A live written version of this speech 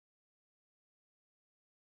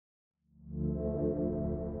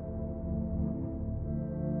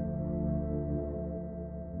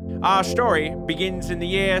Our story begins in the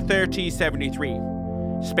year 3073.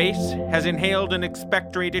 Space has inhaled and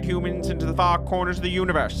expectorated humans into the far corners of the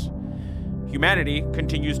universe. Humanity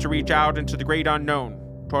continues to reach out into the great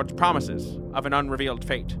unknown, towards promises of an unrevealed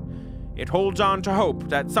fate. It holds on to hope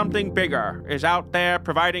that something bigger is out there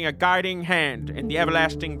providing a guiding hand in the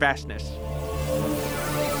everlasting vastness.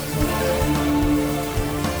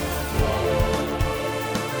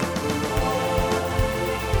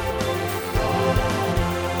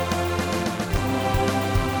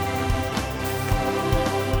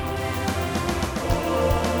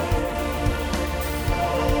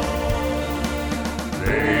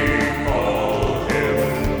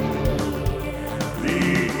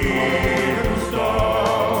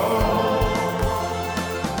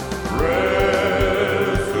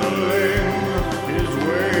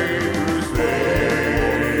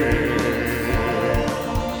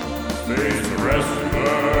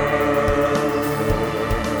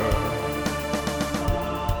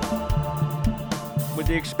 With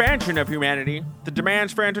the expansion of humanity, the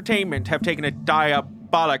demands for entertainment have taken a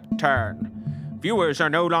diabolic turn. Viewers are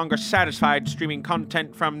no longer satisfied streaming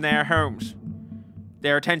content from their homes.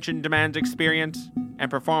 Their attention demands experience, and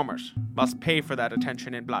performers must pay for that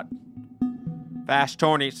attention in blood. Vast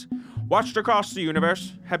tourneys, watched across the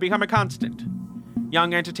universe, have become a constant.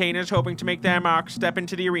 Young entertainers hoping to make their mark step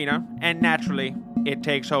into the arena, and naturally, it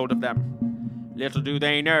takes hold of them. Little do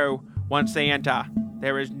they know, once they enter,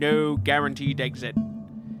 there is no guaranteed exit.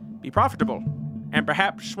 Be profitable, and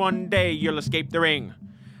perhaps one day you'll escape the ring.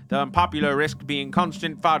 The unpopular risk being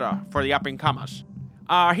constant fodder for the up-and-comers.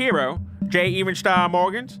 Our hero, J. Evenstar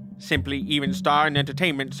Morgans, simply Evenstar in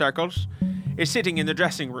entertainment circles, is sitting in the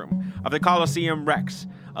dressing room of the Colosseum Rex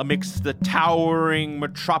amidst the towering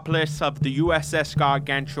metropolis of the USS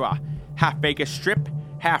Gargantua, half Vegas Strip,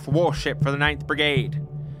 half warship for the 9th Brigade.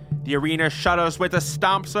 The arena shudders with the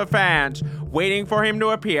stomps of fans waiting for him to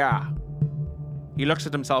appear. He looks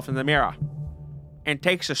at himself in the mirror and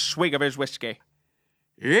takes a swig of his whiskey.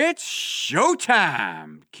 It's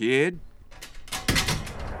showtime, kid.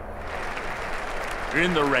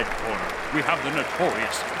 In the red corner, we have the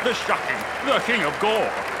notorious, the shocking, the king of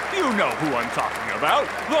gore. You know who I'm talking about.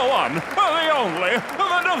 The one, the only,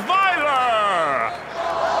 the Defiler!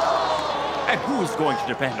 And who is going to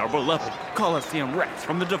defend our beloved Colosseum Rex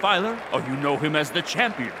from the Defiler? Oh, you know him as the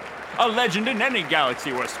champion. A legend in any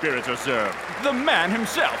galaxy where spirits are served. The man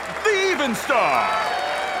himself, the Evenstar!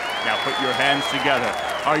 Now put your hands together.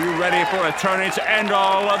 Are you ready for a tourney to end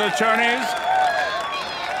all other tourneys?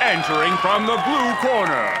 Entering from the blue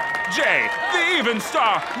corner, Jay, the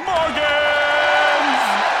Evenstar Morgans!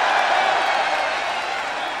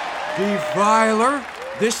 Defiler,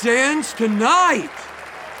 this ends tonight!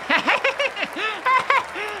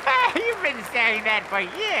 You've been saying that for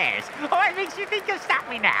years. What makes you think you'll stop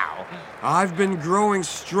me now? I've been growing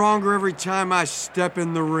stronger every time I step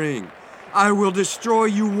in the ring. I will destroy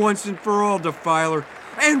you once and for all, Defiler.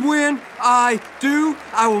 And when I do,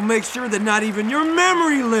 I will make sure that not even your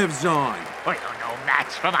memory lives on. Well, you're no match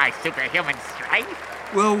for my superhuman strength.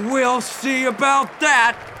 Well, we'll see about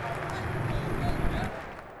that.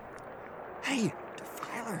 Hey,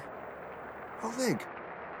 Defiler. Oleg.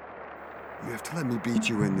 You have to let me beat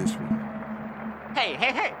you in this one.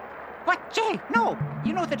 Hey. What, Jay? No.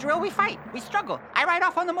 You know the drill. We fight. We struggle. I ride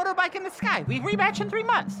off on the motorbike in the sky. We rematch in 3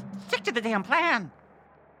 months. Stick to the damn plan.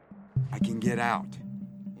 I can get out.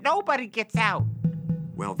 Nobody gets out.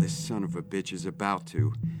 Well, this son of a bitch is about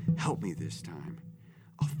to. Help me this time.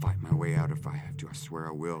 I'll fight my way out if I have to. I swear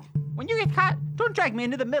I will. When you get caught, don't drag me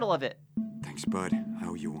into the middle of it. Thanks, bud. I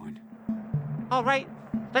owe you one. All right.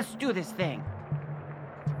 Let's do this thing.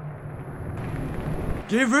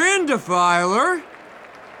 Give in, Defiler!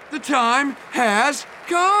 The time has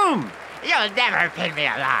come! You'll never pin me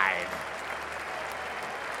alive.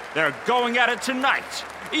 They're going at it tonight.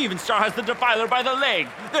 Evenstar has the Defiler by the leg.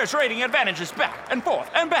 They're trading advantages back and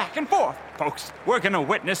forth and back and forth. Folks, we're going to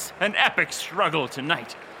witness an epic struggle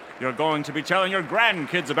tonight. You're going to be telling your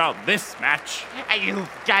grandkids about this match.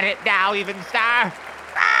 You've done it now, Evenstar.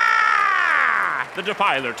 Ah! The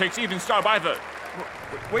Defiler takes Evenstar by the...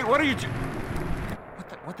 Wait, what are you doing?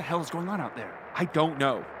 What the hell is going on out there? I don't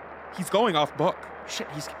know. He's going off book. Shit,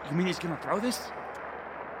 you mean he's gonna throw this?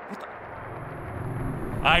 What the...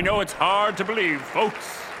 I know it's hard to believe,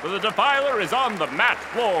 folks, but the Defiler is on the mat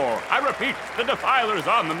floor. I repeat, the Defiler is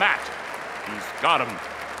on the mat. He's got him.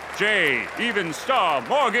 J. Evenstar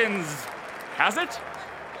Morgans has it?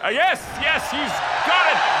 Yes, he's got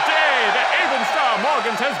it! The Evenstar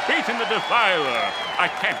Morgans has beaten the Defiler. I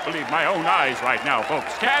can't believe my own eyes right now,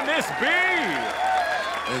 folks. Can this be?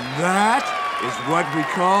 And that is what we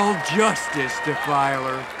call justice,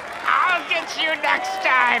 Defiler. catch you next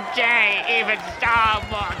time, Jay, even Star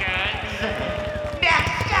Morgans.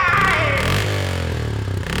 Next time!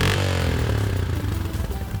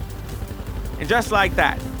 And just like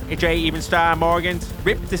that, J. Evenstar Morgans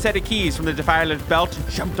ripped a set of keys from the Defiler's belt and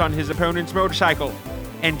jumped on his opponent's motorcycle,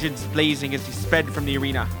 engines blazing as he sped from the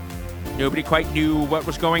arena. Nobody quite knew what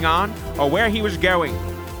was going on or where he was going,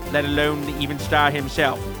 let alone the Evenstar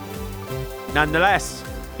himself. Nonetheless,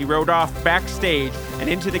 he rode off backstage and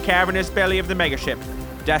into the cavernous belly of the megaship,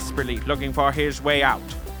 desperately looking for his way out.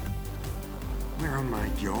 Where am I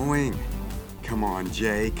going? Come on,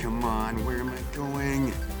 Jay, come on. Where am I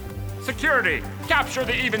going? Security! Capture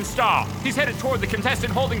the Even Star! He's headed toward the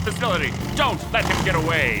contestant holding facility. Don't let him get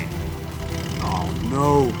away! Oh,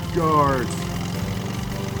 no, guards.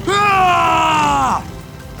 Ah!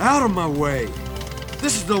 Out of my way.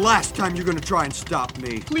 This is the last time you're gonna try and stop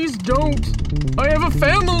me. Please don't. I have a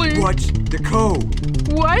family. What's the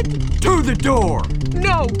code? What? To the door.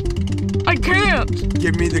 No, I can't.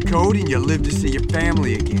 Give me the code and you'll live to see your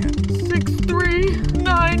family again.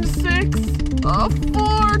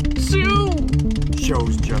 639642.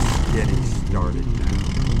 Show's just getting started now.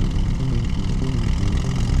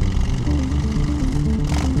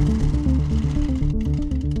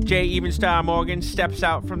 J. Evenstar Morgan steps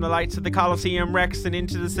out from the lights of the Colosseum Rex and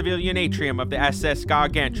into the civilian atrium of the SS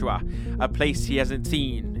Gargantua, a place he hasn't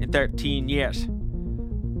seen in 13 years.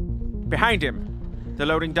 Behind him, the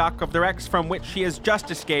loading dock of the Rex from which he has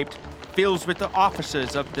just escaped fills with the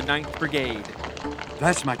officers of the 9th Brigade.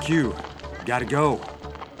 That's my cue. Gotta go.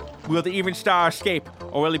 Will the Evenstar escape,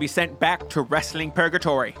 or will he be sent back to wrestling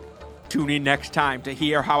purgatory? Tune in next time to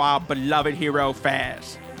hear how our beloved hero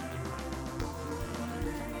fares.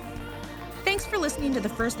 Thanks for listening to the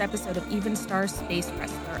first episode of Evenstar Space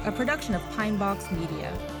Wrestler, a production of Pine Box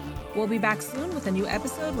Media. We'll be back soon with a new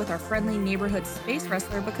episode with our friendly neighborhood space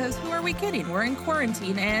wrestler because who are we kidding? We're in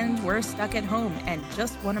quarantine and we're stuck at home and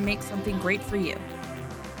just want to make something great for you.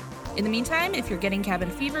 In the meantime, if you're getting cabin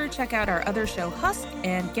fever, check out our other show, Husk,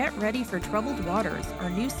 and get ready for Troubled Waters, our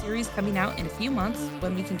new series coming out in a few months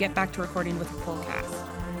when we can get back to recording with a full cast.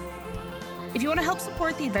 If you want to help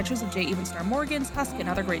support the adventures of J. Evenstar Morgans, Husk, and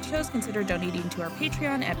other great shows, consider donating to our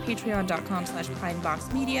Patreon at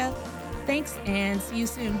patreon.com/pineboxmedia. Thanks, and see you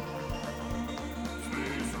soon.